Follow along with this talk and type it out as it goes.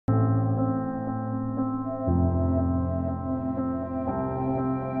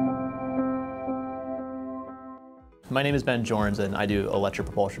My name is Jorns and I do electric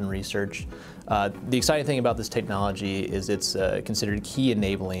propulsion research. The exciting thing about this technology is it's considered key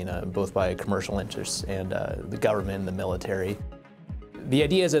enabling both by commercial interests and the government and the military. The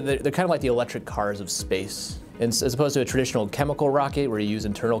idea is that they're kind of like the electric cars of space. And as opposed to a traditional chemical rocket where you use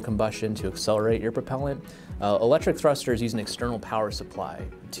internal combustion to accelerate your propellant, electric thrusters use an external power supply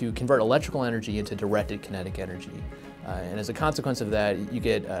to convert electrical energy into directed kinetic energy. And as a consequence of that, you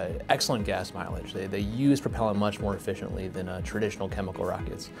get excellent gas mileage. They use propellant much more efficiently than traditional chemical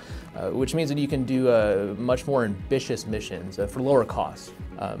rockets, which means that you can do much more ambitious missions for lower costs.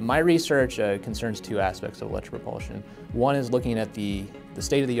 My research concerns two aspects of electric propulsion. One is looking at the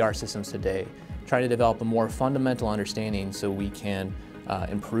state-of-the-art systems today, trying to develop a more fundamental understanding so we can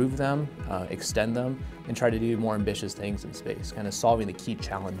improve them, extend them, and try to do more ambitious things in space, kind of solving the key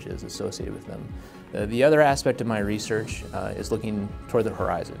challenges associated with them. The other aspect of my research is looking toward the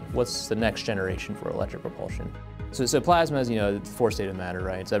horizon. What's the next generation for electric propulsion? So plasma is, the fourth state of matter,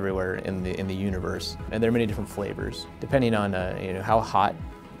 right? It's everywhere in the universe, and there are many different flavors, depending on how hot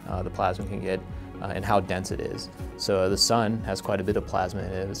the plasma can get and how dense it is. So the sun has quite a bit of plasma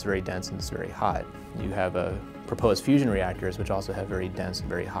in it. It's very dense and it's very hot. You have proposed fusion reactors, which also have very dense and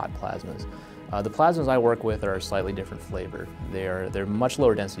very hot plasmas. The plasmas I work with are a slightly different flavor. They're much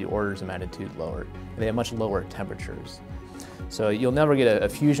lower density, orders of magnitude lower, and they have much lower temperatures. So you'll never get a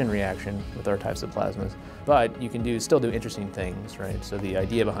fusion reaction with our types of plasmas, but you can still do interesting things, right? So the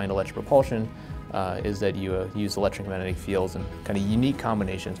idea behind electric propulsion is that you use electromagnetic fields and kind of unique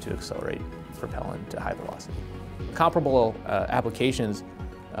combinations to accelerate propellant to high velocity. Comparable applications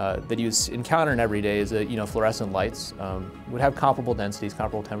that you encounter in every day is that fluorescent lights would have comparable densities,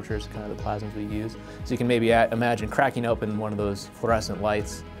 comparable temperatures to kind of the plasmas we use. So you can maybe imagine cracking open one of those fluorescent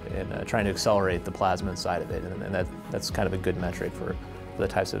lights and trying to accelerate the plasma inside of it, and that's kind of a good metric for the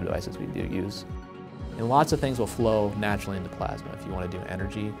types of devices we do use. And lots of things will flow naturally into plasma. If you want to do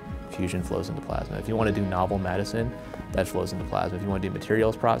energy, fusion flows into plasma. If you want to do novel medicine, that flows into plasma. If you want to do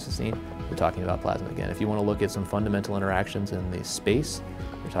materials processing, we're talking about plasma again. If you want to look at some fundamental interactions in the space,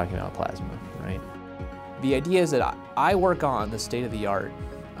 we're talking about plasma, right? The idea is that I work on the state-of-the-art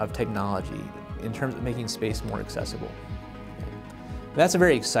of technology in terms of making space more accessible. That's a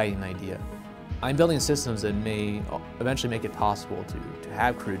very exciting idea. I'm building systems that may eventually make it possible to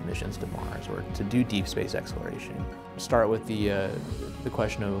have crewed missions to Mars or to do deep space exploration. Start with the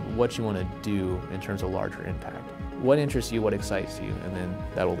question of what you want to do in terms of larger impact. What interests you, what excites you, and then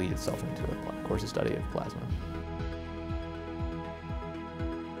that will lead itself into a course of study of plasma.